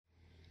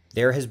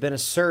There has been a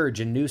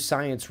surge in new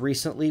science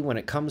recently when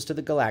it comes to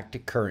the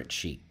galactic current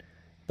sheet,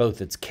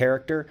 both its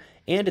character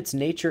and its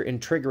nature in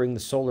triggering the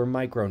solar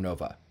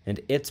micronova,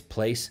 and its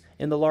place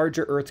in the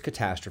larger Earth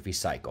catastrophe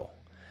cycle.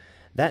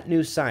 That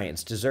new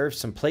science deserves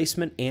some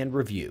placement and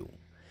review.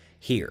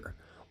 Here,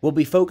 we'll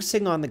be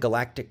focusing on the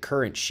galactic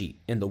current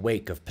sheet in the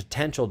wake of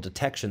potential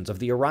detections of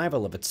the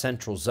arrival of its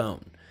central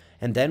zone,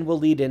 and then we'll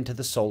lead into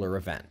the solar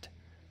event.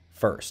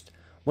 First,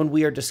 when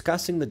we are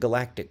discussing the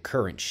galactic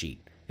current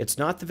sheet, it's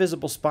not the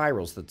visible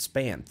spirals that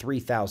span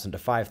 3,000 to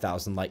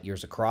 5,000 light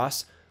years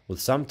across,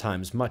 with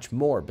sometimes much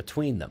more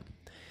between them.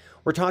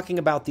 We're talking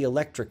about the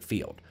electric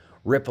field,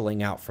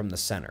 rippling out from the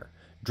center,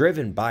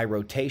 driven by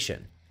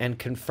rotation, and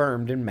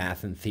confirmed in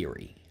math and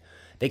theory.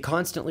 They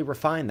constantly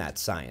refine that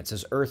science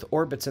as Earth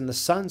orbits in the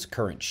Sun's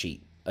current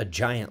sheet, a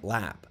giant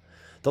lab.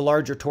 The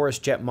larger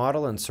tourist jet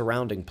model and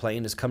surrounding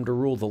plane has come to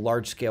rule the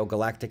large-scale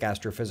galactic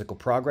astrophysical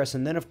progress,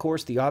 and then, of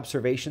course, the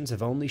observations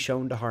have only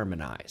shown to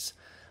harmonize.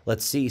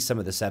 Let's see some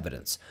of this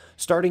evidence,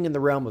 starting in the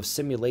realm of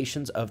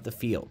simulations of the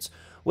fields,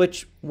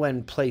 which,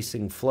 when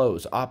placing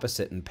flows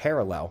opposite and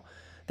parallel,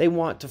 they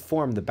want to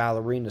form the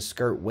ballerina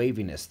skirt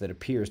waviness that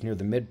appears near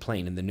the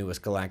midplane in the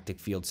newest galactic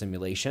field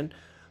simulation,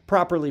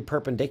 properly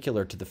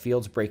perpendicular to the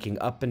fields breaking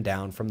up and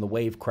down from the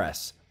wave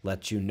crests,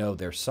 lets you know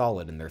they're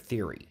solid in their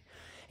theory.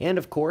 And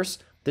of course,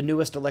 the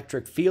newest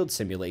electric field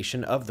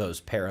simulation of those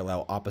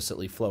parallel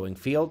oppositely flowing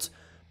fields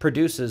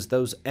produces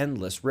those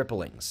endless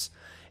ripplings.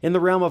 In the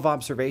realm of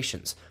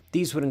observations,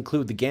 these would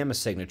include the gamma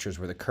signatures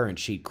where the current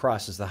sheet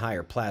crosses the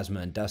higher plasma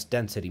and dust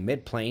density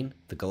midplane,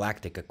 the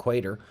galactic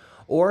equator,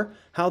 or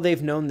how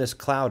they've known this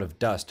cloud of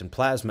dust and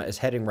plasma is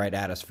heading right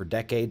at us for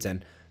decades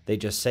and they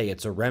just say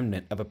it's a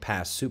remnant of a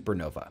past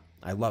supernova.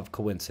 I love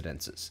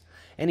coincidences.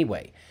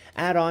 Anyway,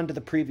 add on to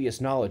the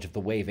previous knowledge of the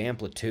wave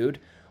amplitude,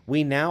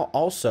 we now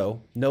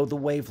also know the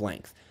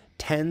wavelength,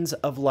 tens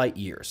of light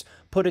years,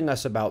 putting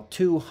us about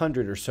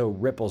 200 or so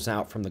ripples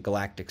out from the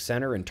galactic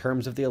center in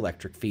terms of the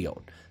electric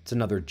field. It's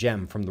another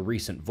gem from the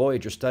recent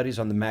Voyager studies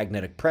on the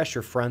magnetic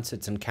pressure fronts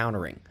it's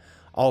encountering.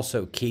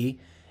 Also key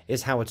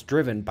is how it's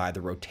driven by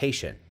the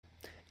rotation.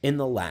 In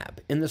the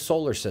lab, in the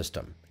solar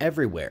system,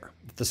 everywhere,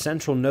 if the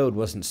central node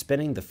wasn't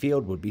spinning, the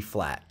field would be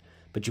flat.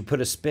 But you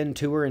put a spin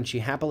to her and she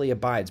happily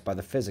abides by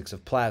the physics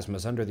of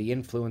plasmas under the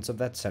influence of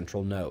that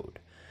central node.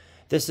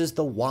 This is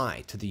the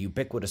why to the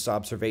ubiquitous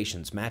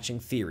observations, matching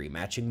theory,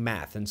 matching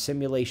math and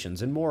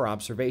simulations and more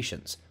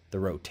observations, the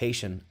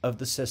rotation of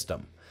the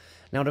system.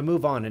 Now to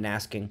move on and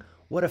asking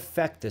what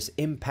effect this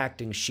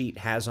impacting sheet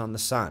has on the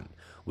sun,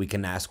 we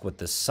can ask what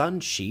the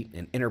sun's sheet,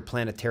 an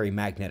interplanetary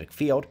magnetic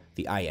field,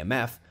 the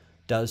IMF,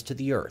 does to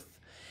the Earth.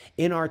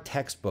 In our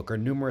textbook are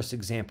numerous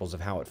examples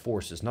of how it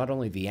forces not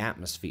only the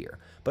atmosphere,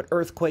 but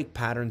earthquake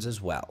patterns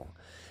as well.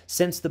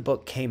 Since the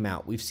book came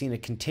out, we've seen a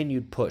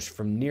continued push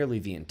from nearly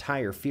the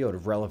entire field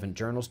of relevant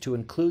journals to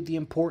include the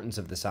importance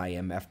of this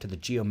IMF to the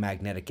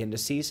geomagnetic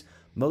indices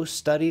most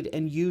studied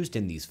and used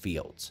in these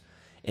fields.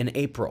 In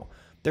April,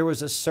 there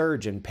was a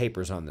surge in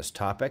papers on this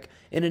topic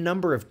in a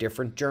number of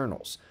different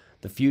journals.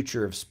 The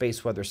future of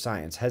space weather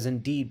science has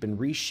indeed been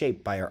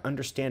reshaped by our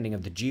understanding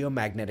of the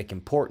geomagnetic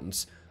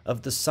importance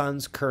of the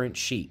sun's current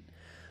sheet.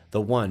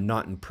 The one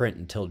not in print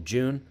until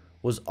June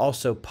was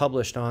also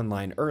published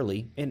online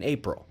early in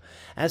April.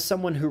 As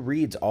someone who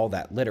reads all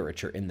that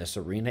literature in this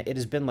arena, it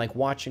has been like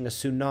watching a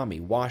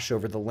tsunami wash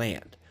over the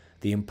land,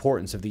 the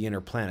importance of the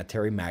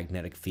interplanetary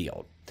magnetic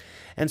field.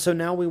 And so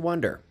now we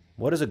wonder,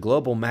 what is a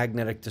global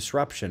magnetic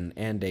disruption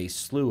and a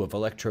slew of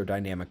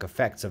electrodynamic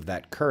effects of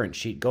that current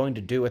sheet going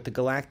to do at the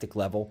galactic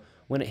level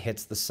when it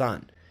hits the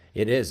sun?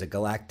 It is a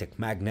galactic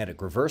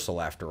magnetic reversal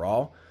after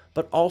all,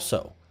 but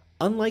also,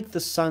 unlike the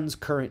sun's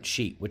current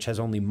sheet, which has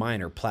only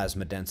minor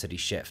plasma density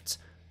shifts,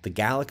 the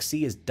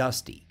galaxy is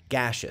dusty,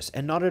 gaseous,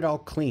 and not at all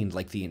cleaned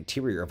like the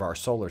interior of our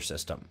solar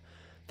system.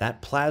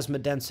 That plasma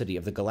density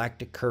of the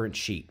galactic current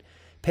sheet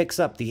picks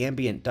up the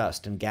ambient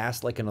dust and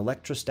gas like an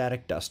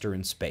electrostatic duster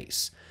in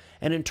space.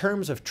 And in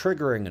terms of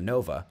triggering a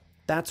nova,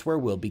 that's where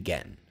we'll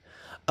begin.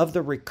 Of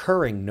the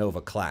recurring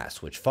nova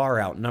class, which far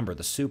outnumber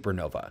the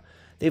supernova,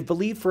 they've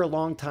believed for a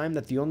long time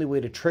that the only way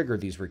to trigger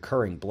these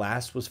recurring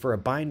blasts was for a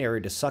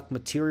binary to suck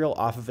material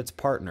off of its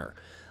partner,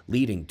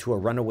 leading to a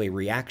runaway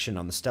reaction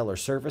on the stellar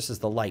surface as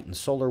the light and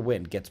solar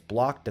wind gets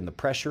blocked and the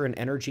pressure and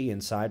energy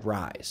inside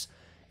rise.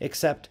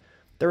 Except,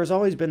 there has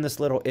always been this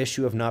little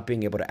issue of not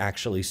being able to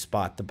actually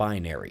spot the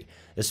binary,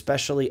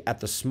 especially at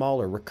the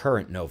smaller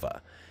recurrent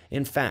nova.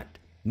 In fact,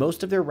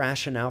 most of their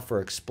rationale for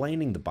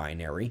explaining the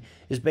binary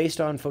is based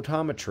on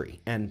photometry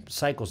and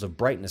cycles of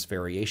brightness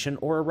variation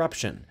or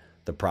eruption.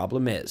 The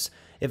problem is,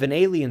 if an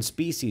alien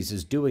species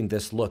is doing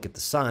this look at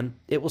the sun,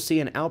 it will see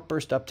an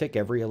outburst uptick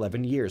every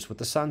 11 years with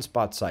the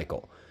sunspot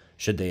cycle.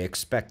 Should they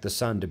expect the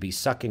sun to be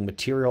sucking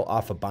material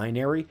off a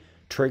binary,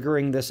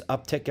 triggering this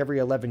uptick every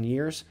 11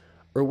 years?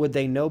 Or would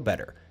they know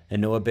better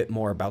and know a bit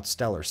more about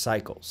stellar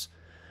cycles?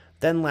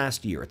 Then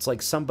last year, it's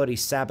like somebody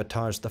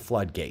sabotaged the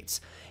floodgates.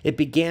 It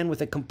began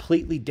with a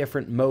completely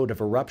different mode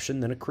of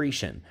eruption than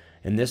accretion,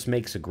 and this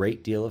makes a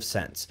great deal of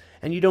sense.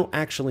 And you don't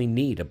actually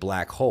need a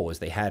black hole as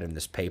they had in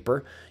this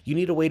paper. You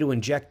need a way to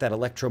inject that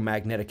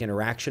electromagnetic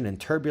interaction and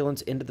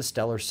turbulence into the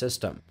stellar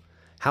system.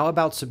 How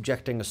about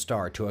subjecting a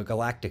star to a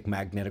galactic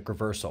magnetic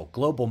reversal,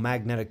 global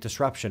magnetic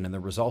disruption, and the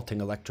resulting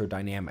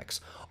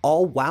electrodynamics,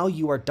 all while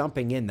you are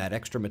dumping in that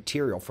extra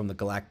material from the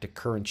galactic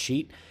current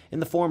sheet in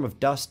the form of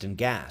dust and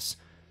gas?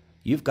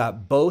 You've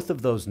got both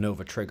of those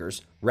nova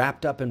triggers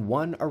wrapped up in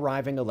one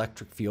arriving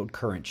electric field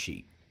current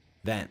sheet.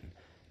 Then,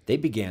 they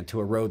began to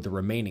erode the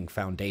remaining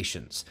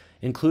foundations,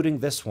 including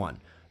this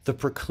one, the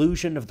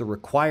preclusion of the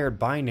required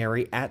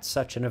binary at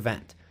such an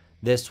event.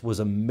 This was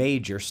a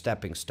major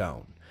stepping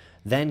stone.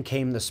 Then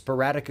came the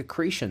sporadic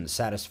accretion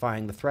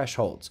satisfying the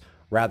thresholds,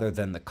 rather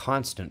than the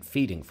constant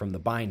feeding from the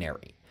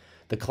binary.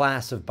 The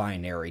class of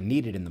binary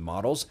needed in the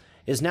models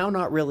is now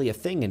not really a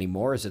thing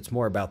anymore, as it's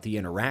more about the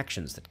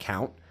interactions that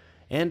count.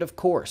 And of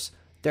course,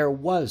 there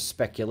was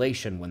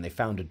speculation when they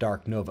found a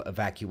dark nova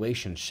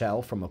evacuation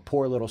shell from a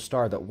poor little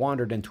star that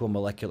wandered into a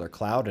molecular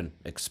cloud and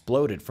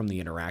exploded from the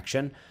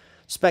interaction.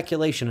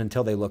 Speculation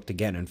until they looked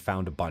again and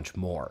found a bunch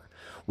more.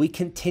 We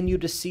continue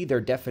to see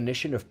their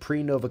definition of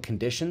pre-nova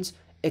conditions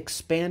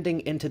expanding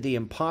into the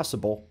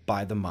impossible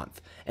by the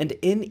month. And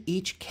in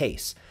each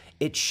case,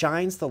 it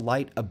shines the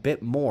light a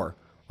bit more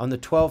on the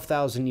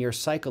 12,000-year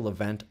cycle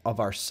event of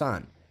our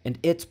sun and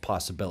its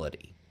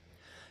possibility.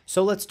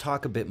 So let's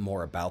talk a bit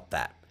more about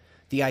that.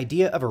 The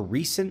idea of a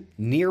recent,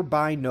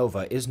 nearby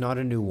nova is not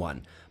a new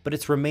one, but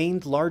it's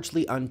remained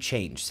largely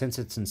unchanged since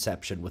its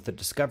inception with the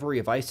discovery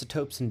of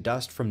isotopes and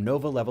dust from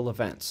nova-level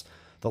events.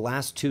 The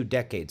last 2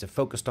 decades have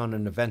focused on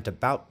an event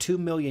about 2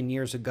 million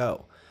years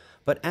ago.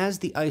 But as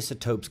the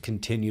isotopes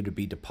continue to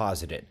be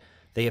deposited,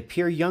 they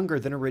appear younger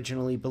than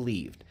originally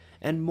believed,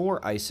 and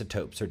more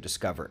isotopes are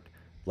discovered.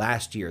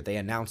 Last year, they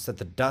announced that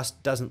the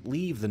dust doesn't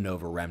leave the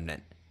nova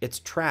remnant. It's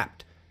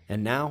trapped.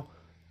 And now,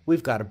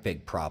 we've got a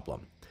big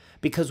problem.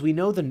 Because we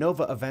know the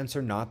nova events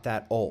are not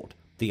that old,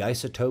 the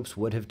isotopes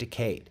would have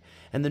decayed,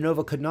 and the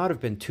nova could not have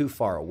been too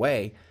far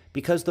away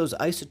because those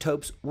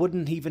isotopes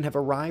wouldn't even have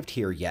arrived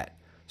here yet.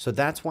 So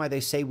that's why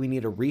they say we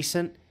need a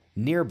recent,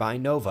 nearby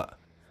nova.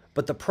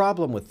 But the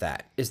problem with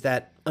that is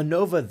that a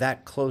nova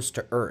that close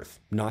to Earth,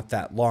 not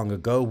that long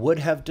ago, would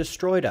have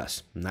destroyed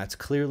us, and that's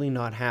clearly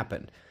not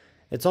happened.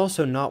 It's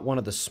also not one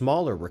of the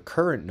smaller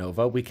recurrent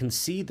nova. We can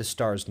see the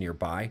stars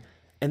nearby,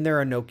 and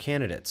there are no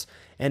candidates.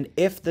 And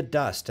if the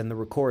dust and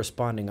the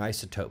corresponding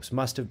isotopes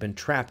must have been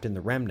trapped in the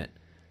remnant,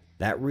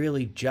 that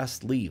really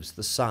just leaves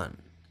the sun.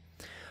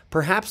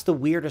 Perhaps the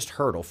weirdest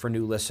hurdle for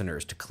new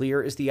listeners to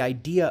clear is the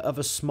idea of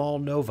a small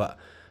nova,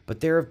 but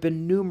there have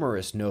been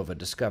numerous nova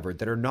discovered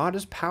that are not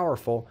as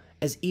powerful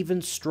as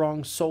even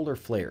strong solar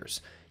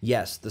flares.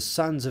 Yes, the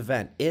sun's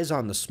event is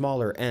on the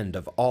smaller end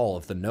of all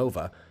of the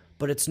nova,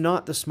 but it's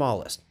not the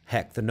smallest.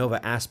 Heck, the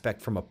nova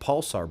aspect from a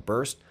pulsar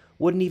burst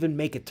wouldn't even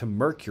make it to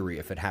Mercury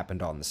if it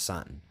happened on the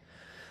sun.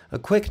 A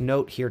quick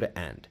note here to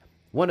end.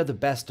 One of the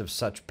best of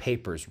such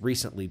papers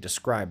recently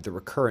described the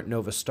recurrent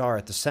nova star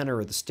at the center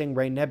of the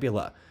Stingray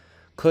Nebula.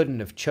 Couldn't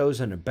have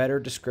chosen a better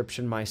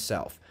description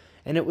myself,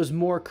 and it was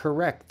more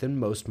correct than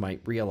most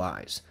might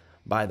realize.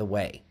 By the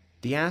way,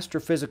 the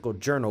Astrophysical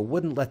Journal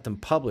wouldn't let them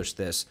publish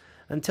this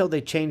until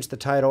they changed the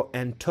title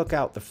and took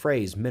out the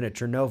phrase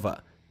miniature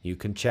nova. You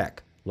can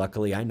check.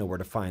 Luckily, I know where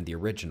to find the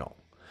original.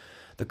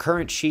 The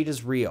current sheet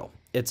is real.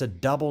 It's a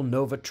double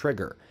nova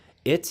trigger.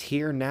 It's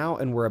here now,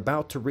 and we're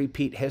about to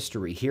repeat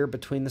history here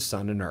between the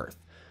sun and Earth.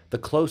 The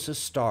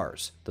closest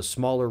stars, the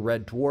smaller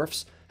red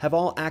dwarfs, have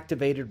all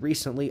activated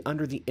recently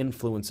under the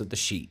influence of the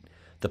sheet.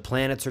 The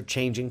planets are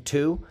changing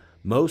too,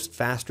 most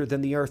faster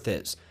than the Earth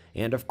is.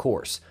 And of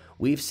course,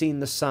 we've seen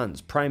the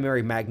sun's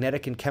primary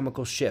magnetic and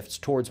chemical shifts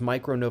towards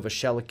micronova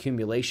shell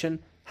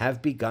accumulation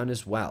have begun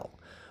as well,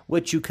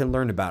 which you can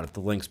learn about at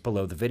the links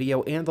below the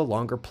video and the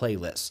longer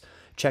playlists.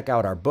 Check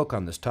out our book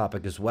on this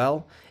topic as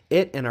well.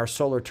 It and our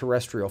solar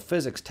terrestrial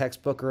physics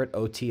textbook are at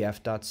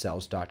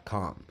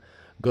otf.cells.com.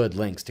 Good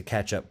links to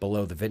catch up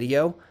below the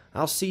video.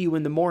 I'll see you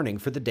in the morning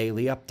for the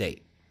daily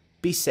update.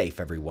 Be safe,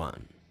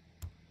 everyone.